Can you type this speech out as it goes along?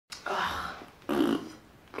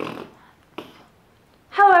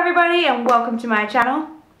everybody and welcome to my channel.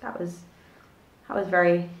 That was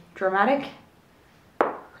very dramatic.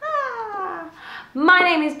 My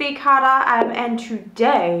name is B Carter and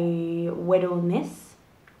today we're doing this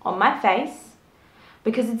on my face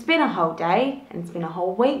because it's been a whole day and it's been a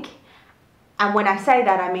whole week, and when I say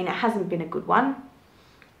that I mean it hasn't been a good one.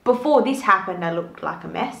 Before this happened I looked like a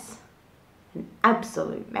mess, an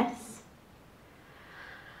absolute mess.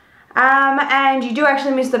 And you do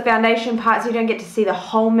actually miss the foundation part, so you don't get to see the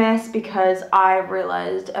whole mess, because I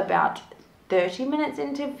realized about 30 minutes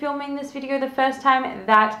into filming this video the first time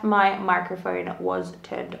that my microphone was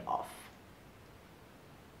turned off.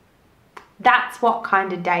 That's what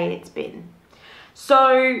kind of day it's been.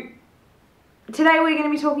 So today we're going to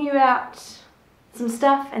be talking about some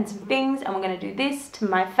stuff and some things, and we're going to do this to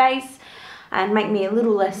my face and make me a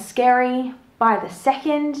little less scary by the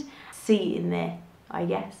second. See you in there, I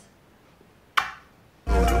guess.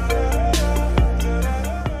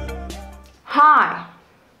 Hi.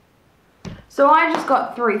 So I just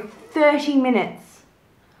got through 30 minutes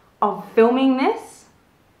of filming this,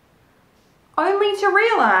 only to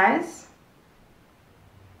realize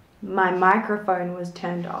my microphone was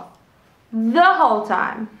turned off the whole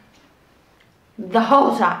time. The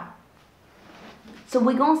whole time. So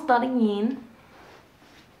we're gonna start again.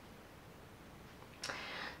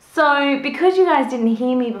 So because you guys didn't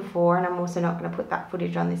hear me before, and I'm also not going to put that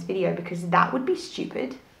footage on this video because that would be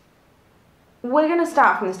stupid, we're going to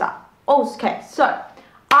start from the start. Okay, so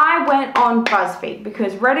I went on Buzzfeed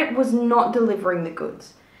because Reddit was not delivering the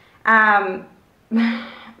goods. Buzzfeed,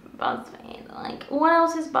 like, what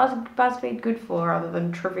else is Buzzfeed good for other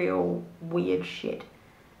than trivial weird shit?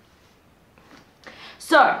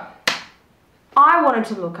 So I wanted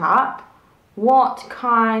to look up what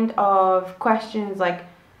kind of questions, like,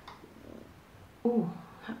 ooh,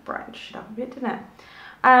 that brightened shit up a bit, didn't it?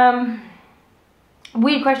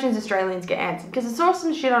 Weird questions Australians get answered, because I saw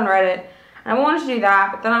some shit on Reddit and I wanted to do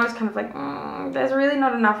that, but then I was kind of like, there's really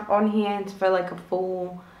not enough on here for like a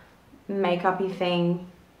full makeup-y thing,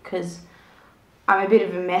 because I'm a bit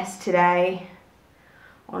of a mess today,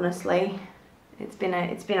 honestly. It's been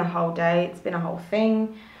a whole day, it's been a whole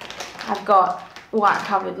thing. I've got white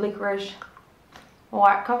covered licorice,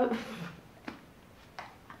 I've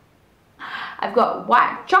got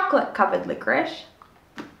white chocolate covered licorice,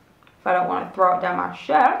 if I don't want to throw it down my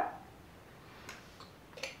shirt.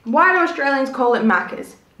 Why do Australians call it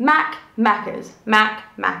Maccas? Maccas.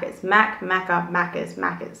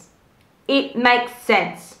 Maccas. It makes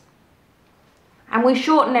sense. And we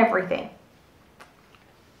shorten everything.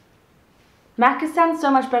 Maccas sounds so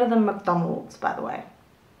much better than McDonald's, by the way.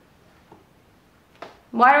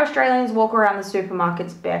 Why do Australians walk around the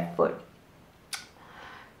supermarkets barefoot?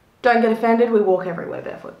 Don't get offended, we walk everywhere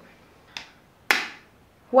barefoot.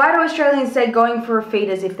 Why do Australians say going for a feed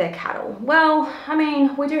as if they're cattle? Well, I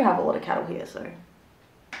mean, we do have a lot of cattle here, so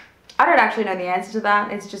I don't actually know the answer to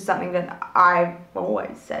that. It's just something that I've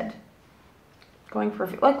always said. Going for a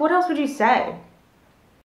feed. Like, what else would you say?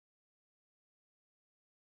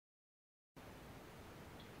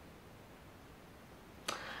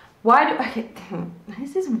 Okay,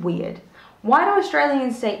 this is weird. Why do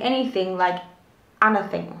Australians say anything like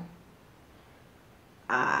anything?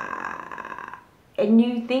 A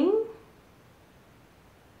new thing?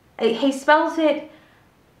 He spells it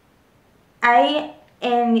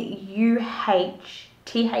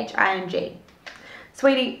A-N-U-H-T-H-I-N-G.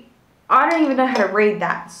 Sweetie, I don't even know how to read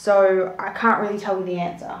that, so I can't really tell you the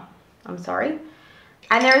answer. I'm sorry.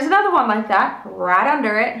 And there is another one like that, right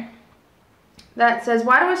under it, that says,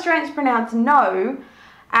 why do Australians pronounce no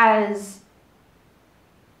as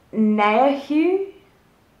Naehu?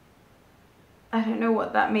 I don't know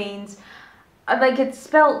what that means. Like, it's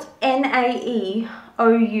spelt N-A-E-O-U-G-H-U.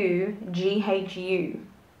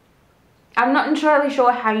 I'm not entirely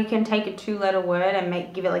sure how you can take a two-letter word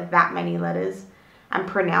and give it like that many letters and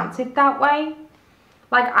pronounce it that way.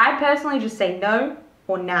 Like, I personally just say no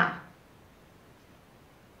or nah.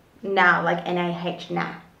 Nah, like N-A-H,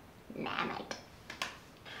 nah. Nah, mate.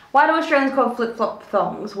 Why do Australians call flip-flop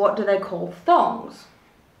thongs? What do they call thongs?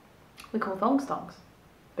 We call thongs thongs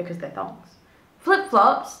because they're thongs.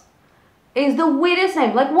 Flip-flops is the weirdest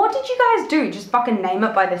name. Like, what did you guys do? Just fucking name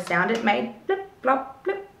it by the sound it made? Flip-flop,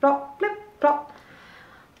 flip-flop, flip-flop.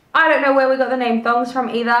 I don't know where we got the name thongs from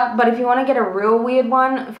either, but if you want to get a real weird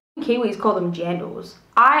one, Kiwis call them jandals.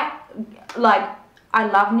 I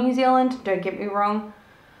love New Zealand, don't get me wrong.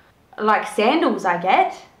 Like sandals, I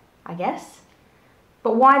guess.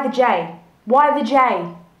 But why the J? Why the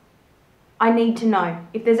J? I need to know.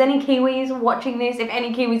 If there's any Kiwis watching this, if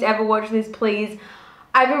any Kiwis ever watch this, please.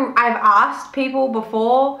 I've asked people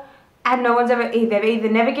before And no one's they've either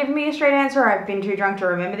never given me a straight answer or I've been too drunk to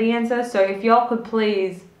remember the answer. So if y'all could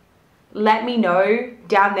please let me know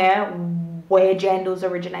down there where jandals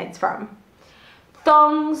originates from.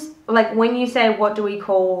 Thongs, like when you say what do we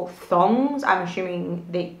call thongs, I'm assuming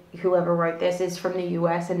that whoever wrote this is from the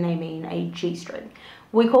US and they mean a G-string.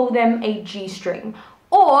 We call them a G-string,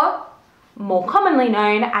 or more commonly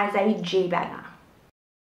known as a G-banger.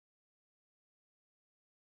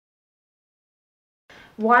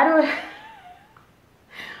 Why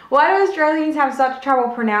do Australians have such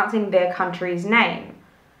trouble pronouncing their country's name?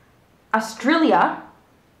 Australia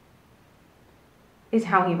is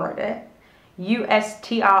how he wrote it.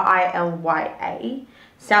 Australia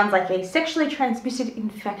sounds like a sexually transmitted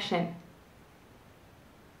infection.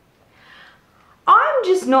 I'm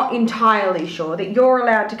just not entirely sure that you're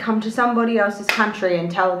allowed to come to somebody else's country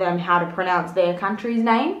and tell them how to pronounce their country's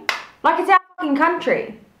name. Like it's our fucking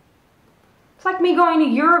country. It's like me going to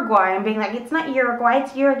Uruguay and being like, it's not Uruguay,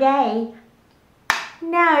 it's Uruguay.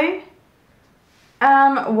 No.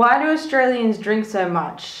 Why do Australians drink so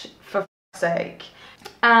much, for fuck's sake?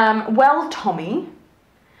 Well, Tommy,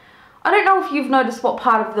 I don't know if you've noticed what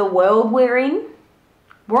part of the world we're in.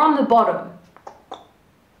 We're on the bottom.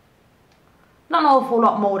 Not an awful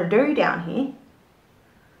lot more to do down here.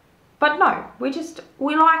 But no,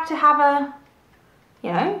 we like to have a,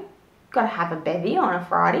 gotta have a bevy on a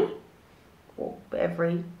Friday. Or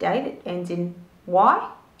every day that ends in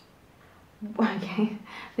Y. Okay,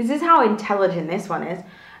 this is how intelligent this one is.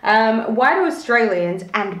 Why do Australians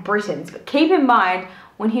and Britons, but keep in mind,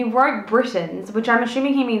 when he wrote Britons, which I'm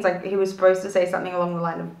assuming he means like he was supposed to say something along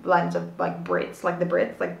the lines of like Brits, like the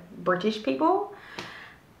Brits, like British people.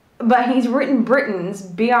 But he's written Britons,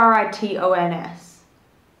 Britons.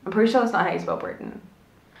 I'm pretty sure that's not how you spell Britain.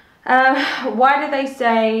 Why do they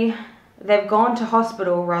say they've gone to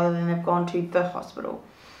hospital rather than they've gone to the hospital?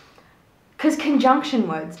 Because conjunction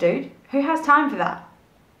words, dude. Who has time for that?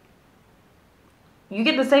 You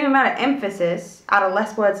get the same amount of emphasis out of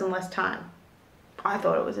less words and less time. I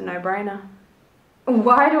thought it was a no-brainer.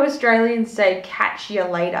 Why do Australians say catch you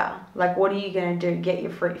later? Like, what are you going to do? Get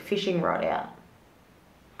your fishing rod out?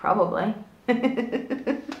 Probably.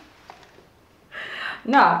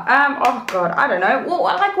 No, oh God, I don't know. Well,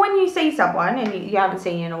 like when you see someone and you haven't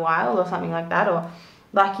seen in a while or something like that, or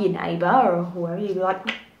like your neighbour or whoever, you'd be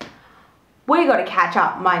like, we got to catch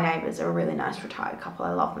up. My neighbours are a really nice retired couple.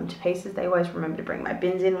 I love them to pieces. They always remember to bring my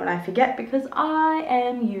bins in when I forget because I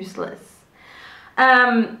am useless.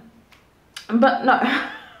 But no,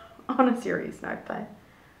 on a serious note though.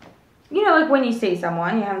 You know, like when you see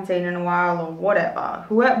someone you haven't seen in a while or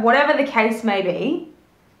whatever the case may be.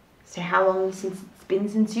 So how long since it's been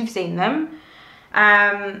since you've seen them?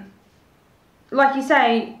 Like you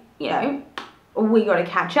say, we got to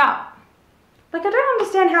catch up. Like, I don't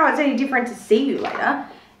understand how it's any different to see you later.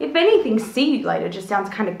 If anything, see you later just sounds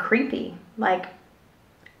kind of creepy. Like,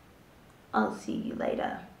 I'll see you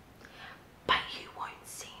later. But you won't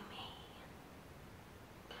see me.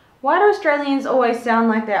 Why do Australians always sound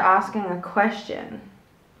like they're asking a question?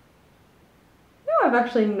 I've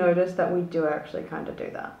actually noticed that we do actually kind of do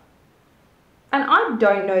that. And I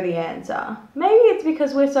don't know the answer. Maybe it's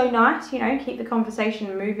because we're so nice, keep the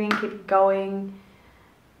conversation moving, keep it going.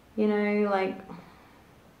 Like,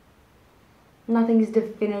 nothing's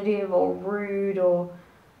definitive or rude or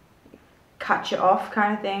cut you off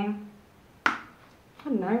kind of thing. I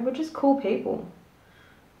don't know, we're just cool people.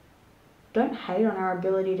 Don't hate on our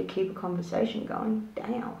ability to keep a conversation going.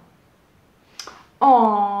 Damn.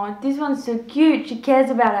 Oh, this one's so cute. She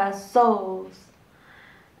cares about our souls.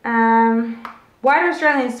 Why do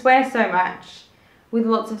Australians swear so much with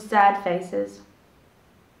lots of sad faces?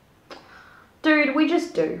 Dude, we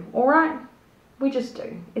just do, alright? We just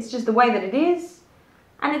do. It's just the way that it is.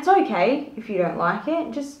 And it's okay if you don't like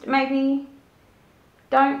it. Just maybe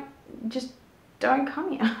don't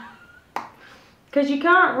come here. Because you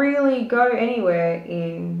can't really go anywhere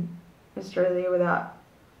in Australia without...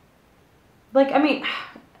 Like, I mean,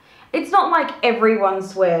 it's not like everyone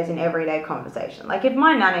swears in everyday conversation. Like, if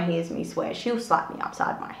my nana hears me swear, she'll slap me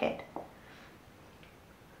upside my head.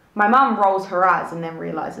 My mum rolls her eyes and then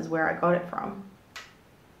realises where I got it from.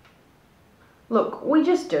 Look, we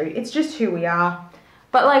just do. It's just who we are.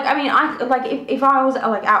 But, like, I mean, if I was,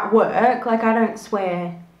 like, at work, like, I don't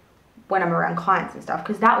swear when I'm around clients and stuff,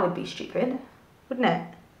 because that would be stupid, wouldn't it?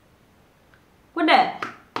 Wouldn't it?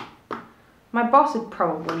 My boss would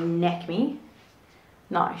probably neck me.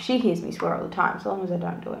 No, she hears me swear all the time, so long as I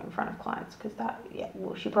don't do it in front of clients, because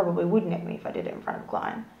she probably would neck me if I did it in front of a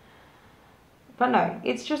client. But no,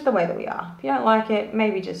 it's just the way that we are. If you don't like it,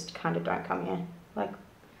 maybe just kind of don't come here. Like,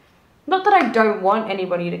 Not that I don't want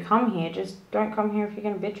anybody to come here, just don't come here if you're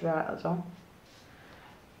going to bitch about it, that's all.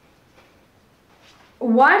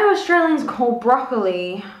 Why do Australians call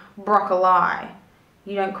broccoli broccoli?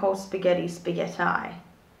 You don't call spaghetti spaghetti.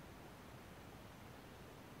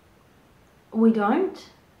 We don't?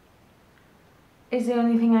 Is the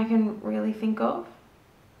only thing I can really think of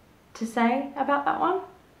to say about that one.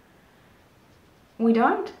 We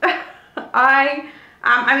don't.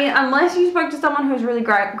 I mean, unless you spoke to someone who's really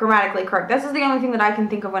grammatically correct, this is the only thing that I can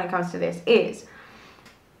think of when it comes to this is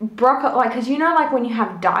broccoli, like, because you know, like when you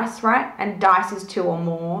have dice, right? And dice is 2 or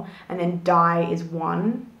more, and then die is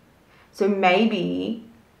 1. So maybe,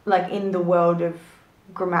 like in the world of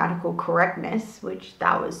grammatical correctness, which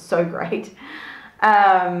that was so great,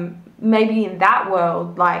 maybe in that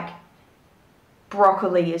world, like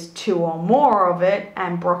broccoli is 2 or more of it,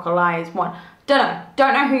 and broccoli is 1. Don't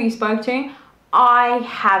know who you spoke to. I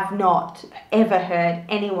have not ever heard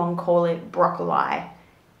anyone call it broccoli,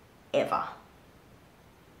 ever.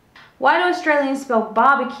 Why do Australians spell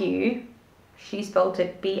barbecue? She spelled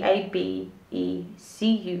it B-A-B-E-C-U-E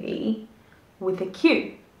with a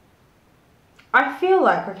Q. I feel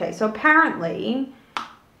like, okay, so apparently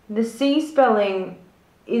the C spelling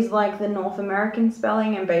is like the North American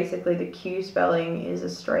spelling, and basically the Q spelling is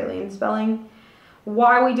Australian spelling.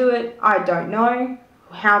 Why we do it, I don't know.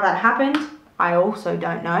 How that happened, I also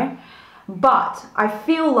don't know. But I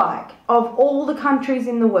feel like of all the countries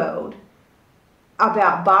in the world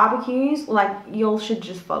about barbecues, like, y'all should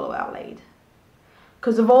just follow our lead.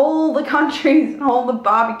 Because of all the countries and all the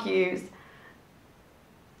barbecues,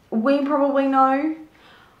 we probably know.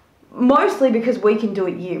 Mostly because we can do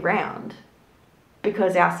it year round.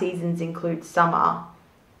 Because our seasons include summer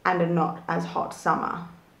and a not as hot summer.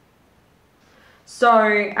 So,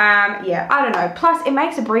 yeah, I don't know. Plus, it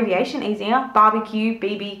makes abbreviation easier. Barbecue,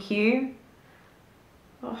 BBQ.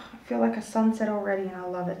 Oh, I feel like a sunset already and I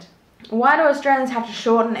love it. Why do Australians have to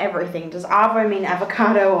shorten everything? Does arvo mean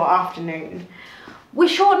avocado or afternoon? We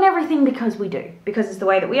shorten everything because we do. Because it's the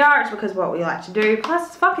way that we are. It's because what we like to do. Plus,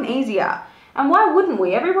 it's fucking easier. And why wouldn't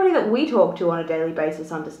we? Everybody that we talk to on a daily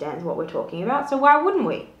basis understands what we're talking about. So why wouldn't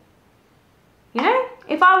we? You know?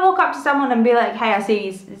 If I walk up to someone and be like, hey, I see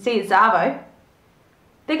it's arvo,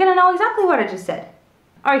 they're going to know exactly what I just said.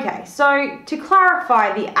 Okay, so to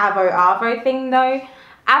clarify the avo-arvo thing though,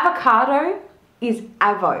 avocado is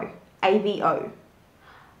avo, A-V-O.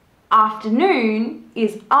 Afternoon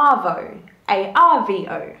is arvo,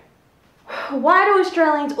 A-R-V-O. Why do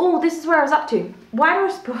Australians, oh, this is where I was up to. Why do,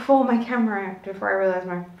 before I realised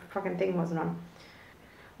my fucking thing wasn't on.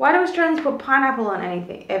 Why do Australians put pineapple on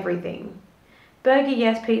everything? Burger,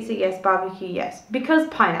 yes. Pizza, yes. Barbecue, yes. Because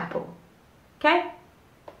pineapple. Okay?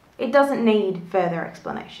 It doesn't need further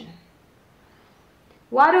explanation.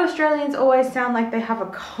 Why do Australians always sound like they have a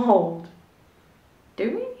cold?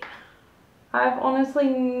 Do we? I've honestly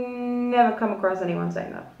never come across anyone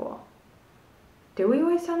saying that before. Do we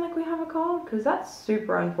always sound like we have a cold? Because that's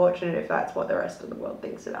super unfortunate if that's what the rest of the world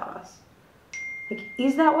thinks about us. Like,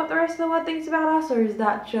 is that what the rest of the world thinks about us? Or is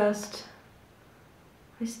that just...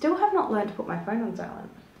 I still have not learned to put my phone on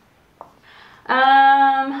silent.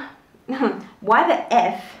 Why the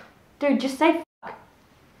F? Dude, just say fuck.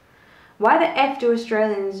 Why the F do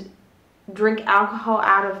Australians drink alcohol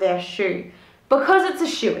out of their shoe? Because it's a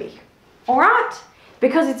shoey. Alright?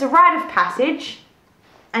 Because it's a rite of passage.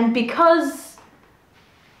 And because...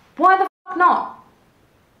 why the fuck not?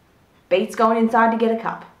 Beats going inside to get a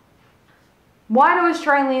cup. Why do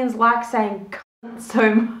Australians like saying cunt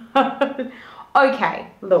so much? Okay,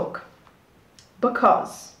 look.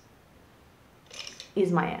 Because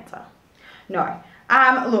is my answer. No.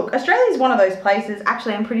 Look, Australia is one of those places,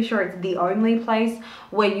 actually I'm pretty sure it's the only place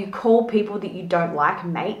where you call people that you don't like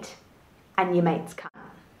mate and your mate's cunt.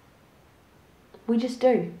 We just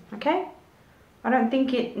do, okay? I don't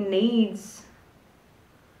think it needs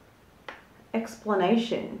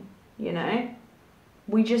explanation, you know?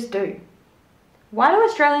 We just do. Why do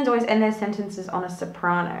Australians always end their sentences on a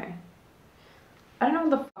soprano? I don't know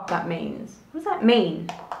what the fuck that means. What does that mean?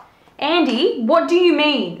 Andy, what do you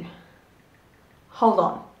mean? Hold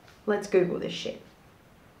on. Let's Google this shit.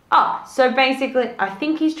 Oh, so basically, I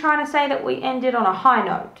think he's trying to say that we ended on a high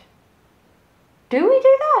note. Do we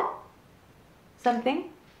do that? Is that a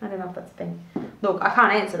thing? I don't know if that's a thing. Look, I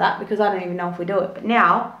can't answer that because I don't even know if we do it. But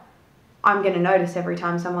now, I'm going to notice every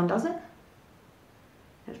time someone does it.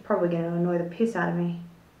 It's probably going to annoy the piss out of me.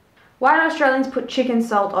 Why do Australians put chicken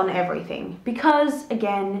salt on everything? Because,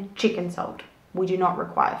 again, chicken salt. We do not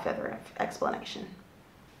require further explanation.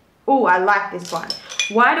 Oh, I like this one.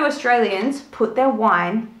 Why do Australians put their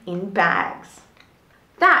wine in bags?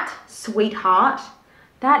 That, sweetheart,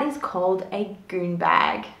 That is called a goon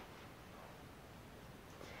bag.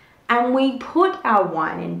 And we put our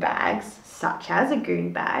wine in bags, such as a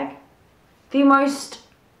goon bag. The most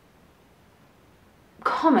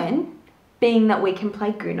common being that we can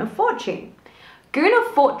play Goon of Fortune. Goon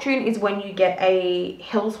of Fortune is when you get a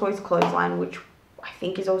Hills Hoist clothesline, which I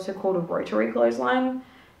think is also called a rotary clothesline.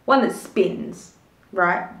 One that spins,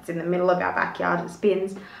 right? It's in the middle of our backyard, it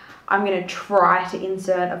spins. I'm going to try to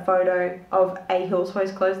insert a photo of a Hills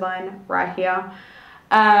Hoist clothesline right here.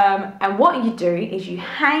 And what you do is you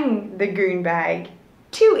hang the goon bag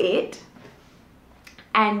to it,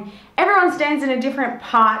 and everyone stands in a different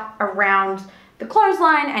part around the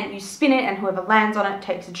clothesline, and you spin it, and whoever lands on it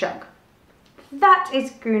takes a chunk. That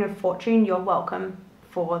is Goon of Fortune. You're welcome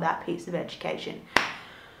for that piece of education.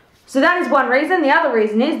 So that is one reason. The other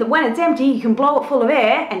reason is that when it's empty, you can blow it full of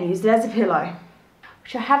air and use it as a pillow.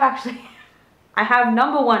 Which I have actually, I have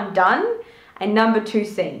number 1 done and number 2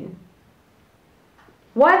 seen.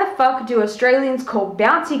 Why the fuck do Australians call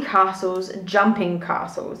bouncy castles jumping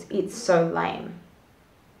castles? It's so lame.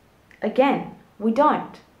 Again, we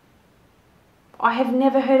don't. I have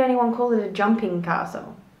never heard anyone call it a jumping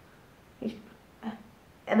castle.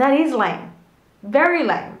 That is lame. Very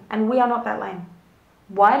lame. And we are not that lame.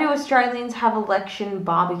 Why do Australians have election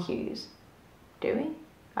barbecues? Do we?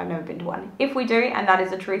 I've never been to one. If we do, and that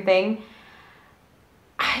is a true thing,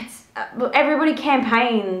 everybody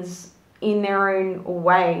campaigns in their own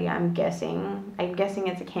way, I'm guessing. I'm guessing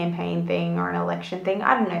it's a campaign thing or an election thing.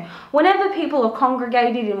 I don't know. Whenever people are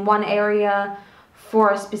congregated in one area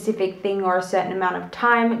for a specific thing or a certain amount of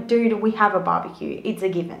time, dude, we have a barbecue. It's a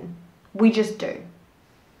given. We just do.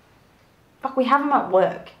 Fuck, we have them at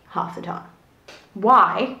work half the time.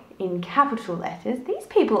 Why, in capital letters, these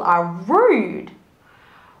people are rude.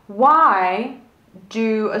 Why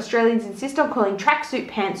do Australians insist on calling tracksuit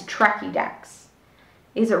pants tracky dacks?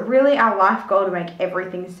 Is it really our life goal to make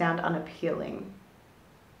everything sound unappealing?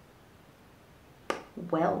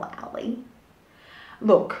 Well, Ali.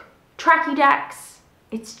 Look, tracky dacks,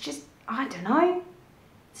 it's just, I don't know.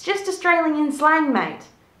 It's just Australian slang, mate.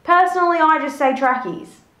 Personally, I just say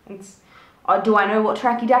trackies. Do I know what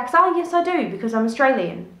tracky dacks are? Yes, I do, because I'm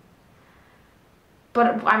Australian.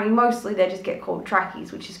 But, I mean, mostly they just get called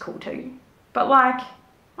trackies, which is cool too. But, like,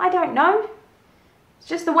 I don't know. It's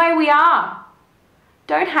just the way we are.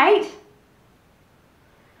 Don't hate.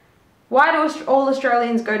 Why do all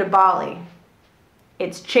Australians go to Bali?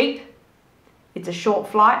 It's cheap, it's a short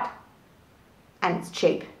flight, and it's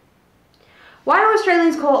cheap. Why do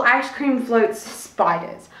Australians call ice cream floats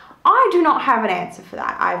spiders? I do not have an answer for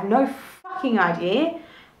that. I have no fucking idea.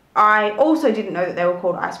 I also didn't know that they were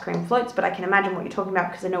called ice cream floats, but I can imagine what you're talking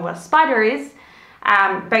about because I know what a spider is.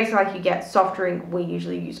 Basically, like you get soft drink, we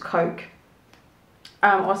usually use Coke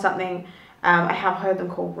or something. I have heard them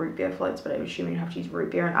called root beer floats, but I'm assuming you have to use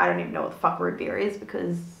root beer, and I don't even know what the fuck root beer is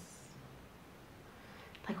because,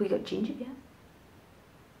 like, we got ginger beer.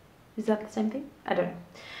 Is that the same thing? I don't know.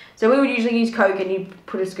 So we would usually use Coke, and you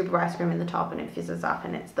put a scoop of ice cream in the top, and it fizzes up,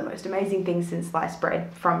 and it's the most amazing thing since sliced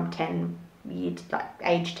bread from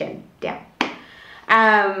age 10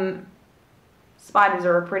 down. Spiders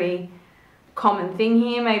are a pretty common thing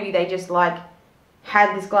here. Maybe they just like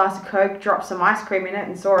had this glass of Coke, dropped some ice cream in it,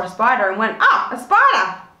 and saw a spider and went, a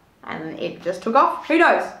spider! And it just took off. Who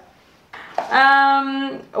knows?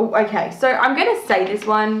 Okay, so I'm going to say this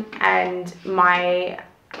one, and my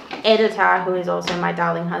editor, who is also my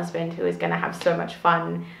darling husband, who is going to have so much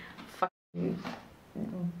fun fucking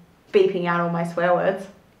beeping out all my swear words.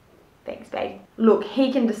 Thanks, babe. Look,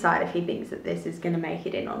 he can decide if he thinks that this is going to make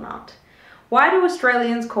it in or not. Why do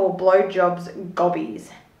Australians call blowjobs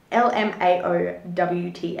gobbies?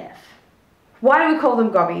 LMAOWTF. Why do we call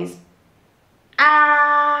them gobbies?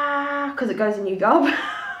 Because it goes in your gob. That's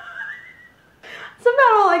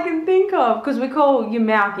about all I can think of. Because we call your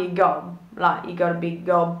mouth your gob. Like, you got a big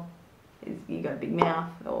gob. You got a big mouth.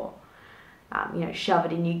 Or, shove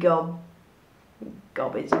it in your gob.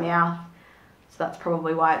 Gob is your mouth. So that's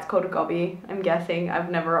probably why it's called a gobby, I'm guessing.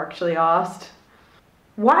 I've never actually asked.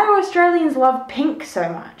 Why do Australians love pink so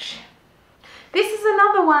much? This is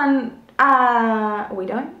another one. We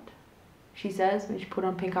don't, she says, when she put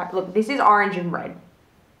on pink eye. Look, this is orange and red.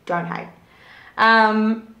 Don't hate.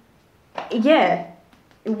 Yeah,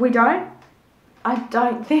 we don't. I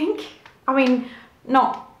don't think. I mean,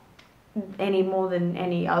 not any more than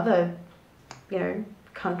any other,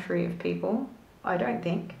 country of people. I don't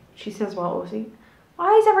think. She says, well, Aussie.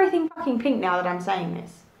 Why is everything fucking pink now that I'm saying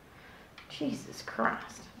this? Jesus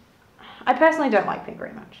Christ. I personally don't like pink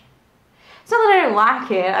very much. It's not that I don't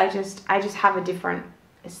like it, I just have a different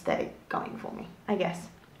aesthetic going for me, I guess.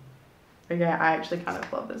 Okay, I actually kind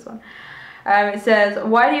of love this one. It says,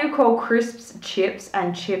 why do you call crisps chips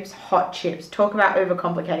and chips hot chips? Talk about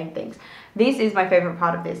overcomplicating things. This is my favorite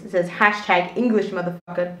part of this. It says, hashtag English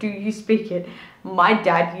motherfucker, do you speak it? My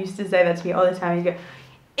dad used to say that to me all the time. He'd go,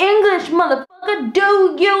 English motherfucker,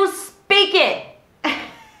 do you speak it?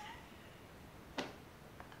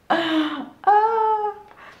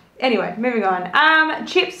 Anyway, moving on.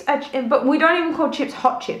 Chips are, but we don't even call chips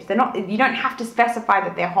hot chips. They're not, you don't have to specify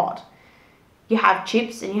that they're hot. You have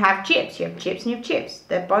chips and you have chips. You have chips and you have chips.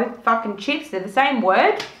 They're both fucking chips. They're the same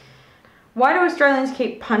word. Why do Australians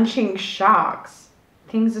keep punching sharks?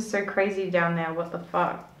 Things are so crazy down there. What the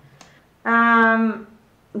fuck?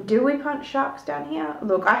 Do we punch sharks down here?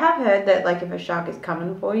 Look, I have heard that like if a shark is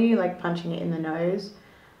coming for you, like punching it in the nose,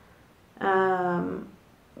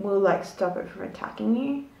 will like stop it from attacking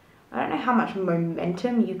you. I don't know how much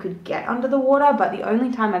momentum you could get under the water, but the only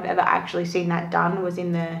time I've ever actually seen that done was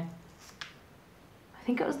in the, I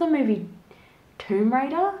think it was the movie Tomb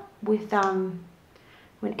Raider with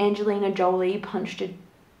when Angelina Jolie punched a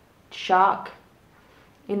shark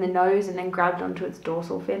in the nose and then grabbed onto its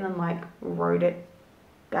dorsal fin and like rode it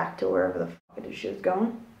back to wherever the fuck it is she was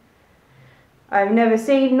going. I've never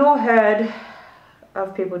seen nor heard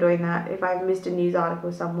of people doing that. If I've missed a news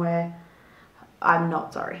article somewhere, I'm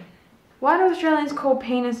not sorry. Why do Australians call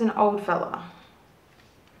penis an old fella?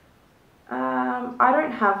 I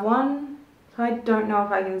don't have one, so I don't know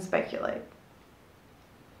if I can speculate.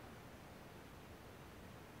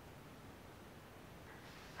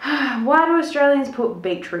 Why do Australians put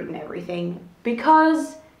beetroot in everything?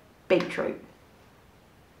 Because beetroot.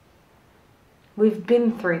 We've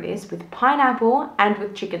been through this with pineapple and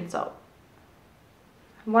with chicken salt.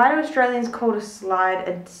 Why do Australians call a slide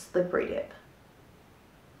a slippery dip?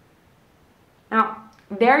 Now,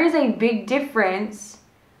 there is a big difference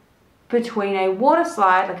between a water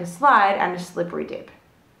slide, like a slide, and a slippery dip.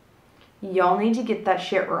 Y'all need to get that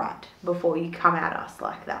shit right before you come at us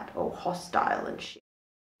like that, all hostile and shit.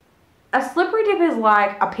 A slippery dip is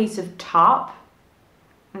like a piece of tarp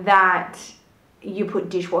that you put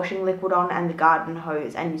dishwashing liquid on and the garden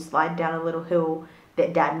hose and you slide down a little hill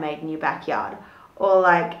that dad made in your backyard. Or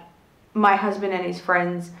like my husband and his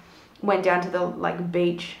friends went down to the like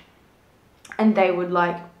beach and they would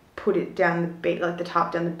like put it down the beach, like the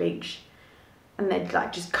tarp down the beach, and they'd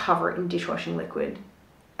like just cover it in dishwashing liquid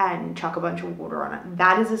and chuck a bunch of water on it.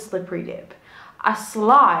 That is a slippery dip. A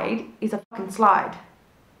slide is a fucking slide.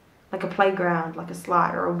 Like a playground, like a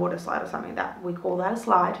slide or a water slide or something like that. We call that a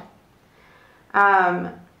slide.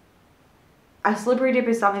 A slippery dip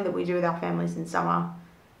is something that we do with our families in summer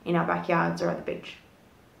in our backyards or at the beach.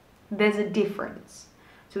 There's a difference.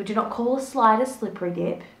 So we do not call a slide a slippery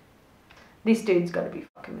dip. This dude's got to be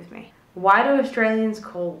fucking with me. Why do Australians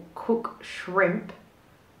cook shrimp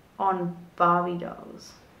on Barbie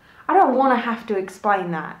dolls? I don't want to have to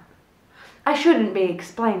explain that. I shouldn't be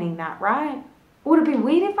explaining that, right? Would it be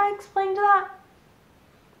weird if I explained that?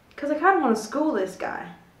 Because I kind of want to school this guy.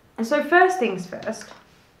 And so first things first,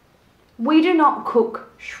 we do not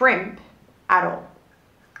cook shrimp at all.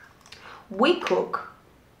 We cook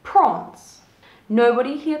prawns.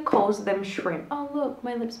 Nobody here calls them shrimp. Oh look,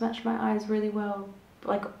 my lips match my eyes really well.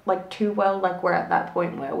 Like too well, like we're at that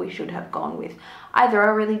point where we should have gone with either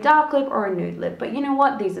a really dark lip or a nude lip. But you know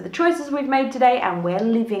what? These are the choices we've made today and we're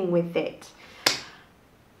living with it.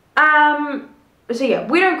 So yeah,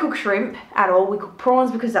 we don't cook shrimp at all. We cook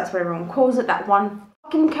prawns because that's what everyone calls it. That one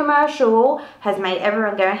fucking commercial has made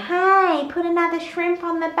everyone go, hey, put another shrimp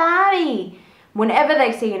on the Barbie. Whenever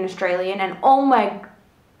they see an Australian, and oh my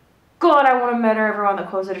God, I want to murder everyone that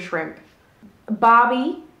calls it a shrimp.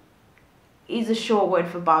 Barbie is a short word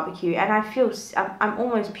for barbecue, and I feel, I'm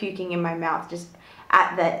almost puking in my mouth just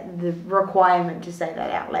at the requirement to say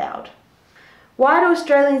that out loud. Why do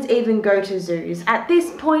Australians even go to zoos? At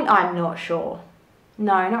this point, I'm not sure.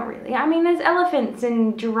 No, not really. I mean, there's elephants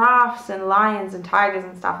and giraffes and lions and tigers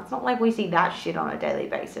and stuff. It's not like we see that shit on a daily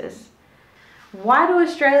basis. Why do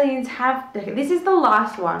Australians have... This is the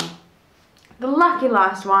last one. The lucky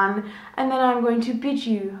last one. And then I'm going to bid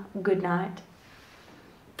you good night.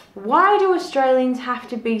 Why do Australians have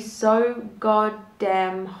to be so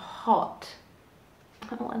goddamn hot?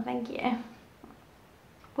 Oh, thank you.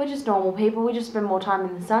 We're just normal people. We just spend more time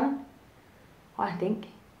in the sun, I think.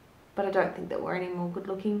 But I don't think that we're any more good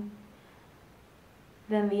looking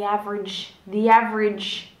than the average,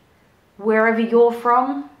 wherever you're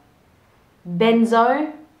from.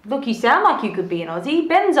 Benzo. Look, you sound like you could be an Aussie.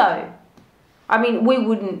 Benzo. I mean, we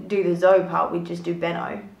wouldn't do the Zo part. We'd just do Benno.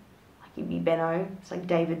 Like you'd be Benno. It's like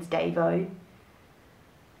David's Davo.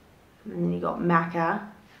 And then you got Macca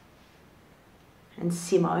and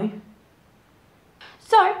Simo.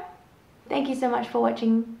 So, thank you so much for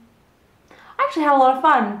watching. I actually had a lot of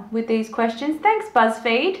fun with these questions. Thanks,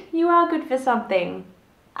 Buzzfeed. You are good for something.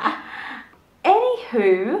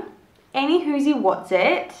 Anywho, any whoosie what's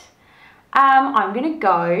it. I'm gonna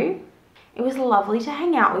go. It was lovely to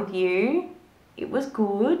hang out with you. It was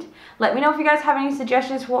good. Let me know if you guys have any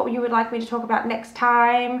suggestions for what you would like me to talk about next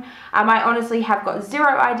time. I honestly have got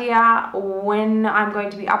zero idea when I'm going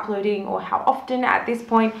to be uploading or how often at this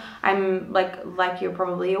point. I'm like you're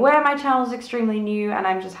probably aware, my channel is extremely new and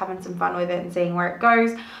I'm just having some fun with it and seeing where it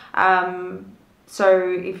goes. So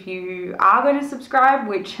if you are going to subscribe,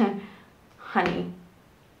 which honey,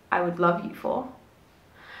 I would love you for,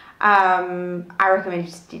 I recommend you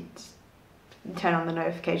just turn on the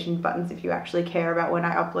notification buttons if you actually care about when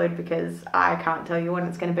I upload, because I can't tell you when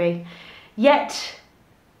it's going to be yet.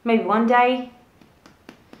 Maybe one day,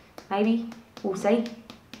 maybe, we'll see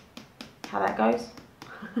how that goes.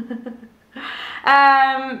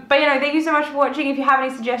 But you know, thank you so much for watching. If you have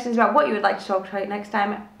any suggestions about what you would like to talk about next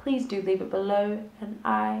time, please do leave it below and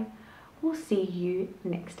I will see you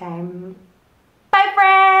next time.